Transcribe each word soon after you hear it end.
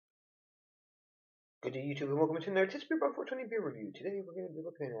Good day, YouTube, and welcome to another Tips Beer Bar 420 beer review. Today we're going to be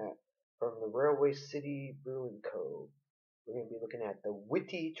looking at, from the Railway City Brewing Co., we're going to be looking at the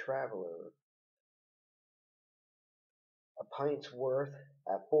Witty Traveler, a pint's worth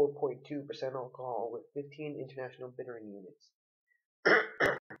at 4.2% alcohol with 15 international bittering units.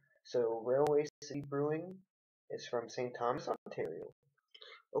 So, Railway City Brewing is from St. Thomas, Ontario.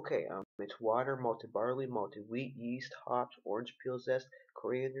 Okay, it's water, malted barley, malted wheat, yeast, hops, orange peel zest,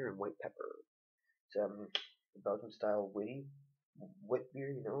 coriander, and white pepper. It's Belgian style wit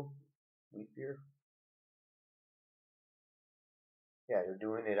beer, wheat beer. Yeah, they're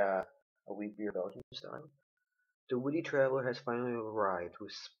doing it a wheat beer Belgian style. The Witty Traveler has finally arrived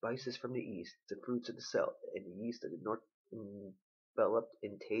with spices from the east, the fruits of the south, and the yeast of the north enveloped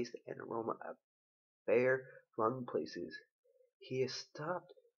in taste and aroma of fair flung places. He has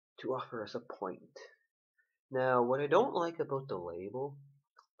stopped to offer us a pint. Now, what I don't like about the label,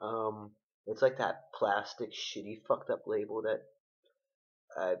 it's like that plastic shitty fucked up label that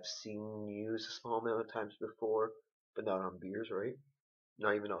I've seen used a small amount of times before, but not on beers, right?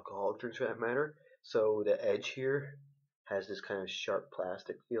 Not even alcoholic drinks for that matter. So the edge here has this kind of sharp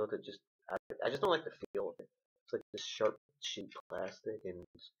plastic feel that I just don't like the feel of it. It's like this sharp shit plastic and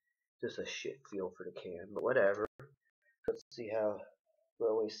it's just a shit feel for the can, but whatever. Let's see how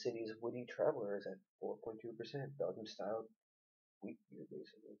Railway City's Witty Traveler is at 4.2% Belgian style wheat beer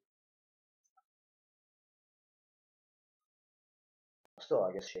basically. Still,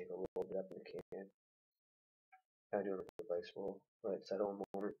 I guess shake a little bit up in the can. Kind of do it with the ice roll. Let it settle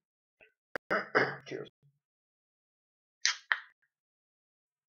a moment. Cheers.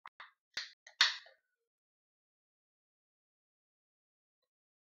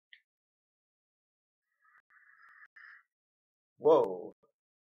 Whoa,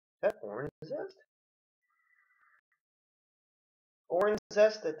 that orange zest? Orange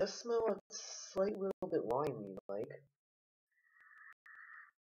zest, that does smell a slight little bit limey like.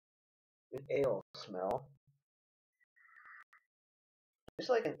 An ale smell. Just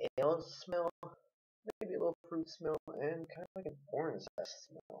like an ale smell, maybe a little fruit smell, and kind of like an orange zest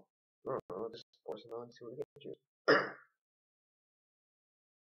smell. I don't know, just pour some on and see what we get. Cheers.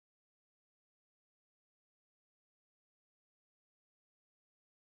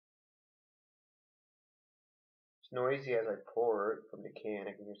 It's noisy as I pour it from the can.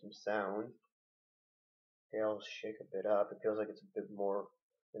 I can hear some sound. Okay, I'll shake a bit up. It feels like it's a bit more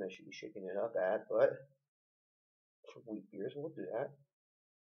than I should be shaking it up at, but for wheat beers, we'll do that.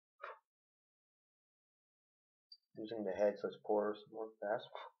 Losing the head, so let's pour some more fast.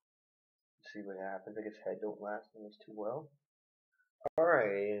 See what happens. I guess head don't last in this too well.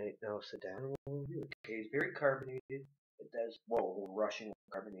 Alright, now sit down. Okay, it's very carbonated. It does, whoa, rushing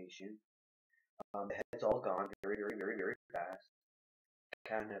carbonation. The head's all gone very fast.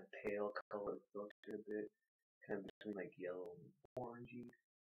 Kind of pale color filter a bit. Kind of between like yellow and orangey.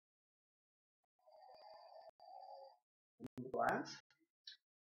 In the glass,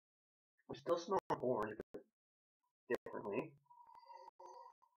 we still smell orange, but differently.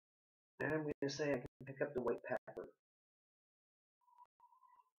 And I'm going to say I can pick up the white pepper.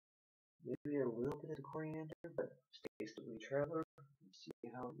 Maybe a little bit of coriander, but taste the Witty Traveler and see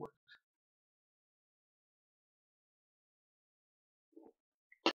how it works.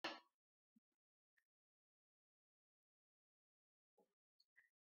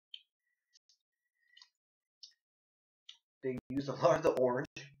 They use a lot of the orange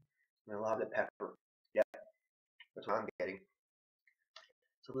and a lot of the pepper. Yeah, that's what I'm getting.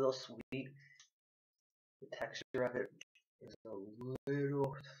 It's a little sweet. The texture of it is a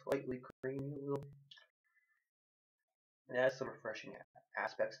little slightly creamy, a little. It has some refreshing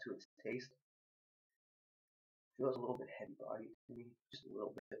aspects to its taste. It feels a little bit heavy bodied to me, just a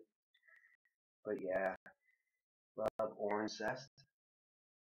little bit. But yeah, love orange zest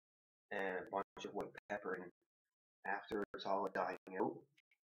and a bunch of white pepper. And after it's all dying out,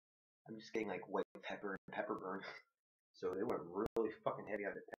 I'm just getting like white pepper and pepper burn. So they went really fucking heavy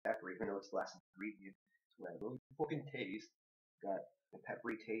on the pepper, even though it's the last ingredient. So I really fucking taste. Got a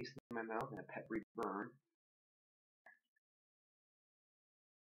peppery taste in my mouth and a peppery burn.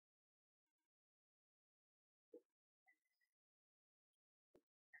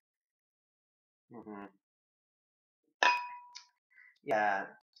 Mm-hmm. Yeah,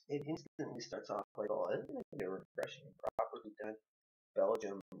 it instantly starts off like, oh, this is a refreshing, properly done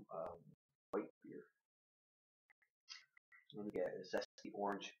Belgium white beer. Let me get a zesty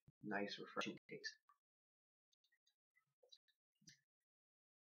orange, nice, refreshing taste.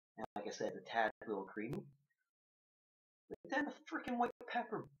 And like I said, the tad a little creamy. But then the freaking white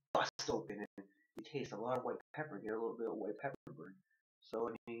pepper busts open and you taste a lot of white pepper, get a little bit of white pepper burn. So,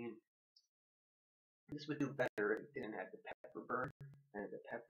 I mean, This would do better if it didn't have the pepper burn and the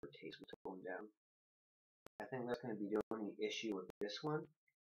pepper taste was toned down. I think that's going to be the only issue with this one.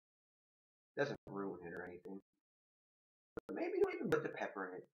 It doesn't ruin it or anything. But maybe don't even put the pepper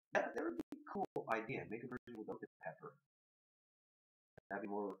in it. That would be a cool idea. Make a version without the pepper. That'd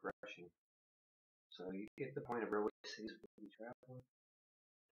be more refreshing. So you get the point of where Witty cities will be traveling.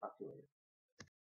 Talk to you later.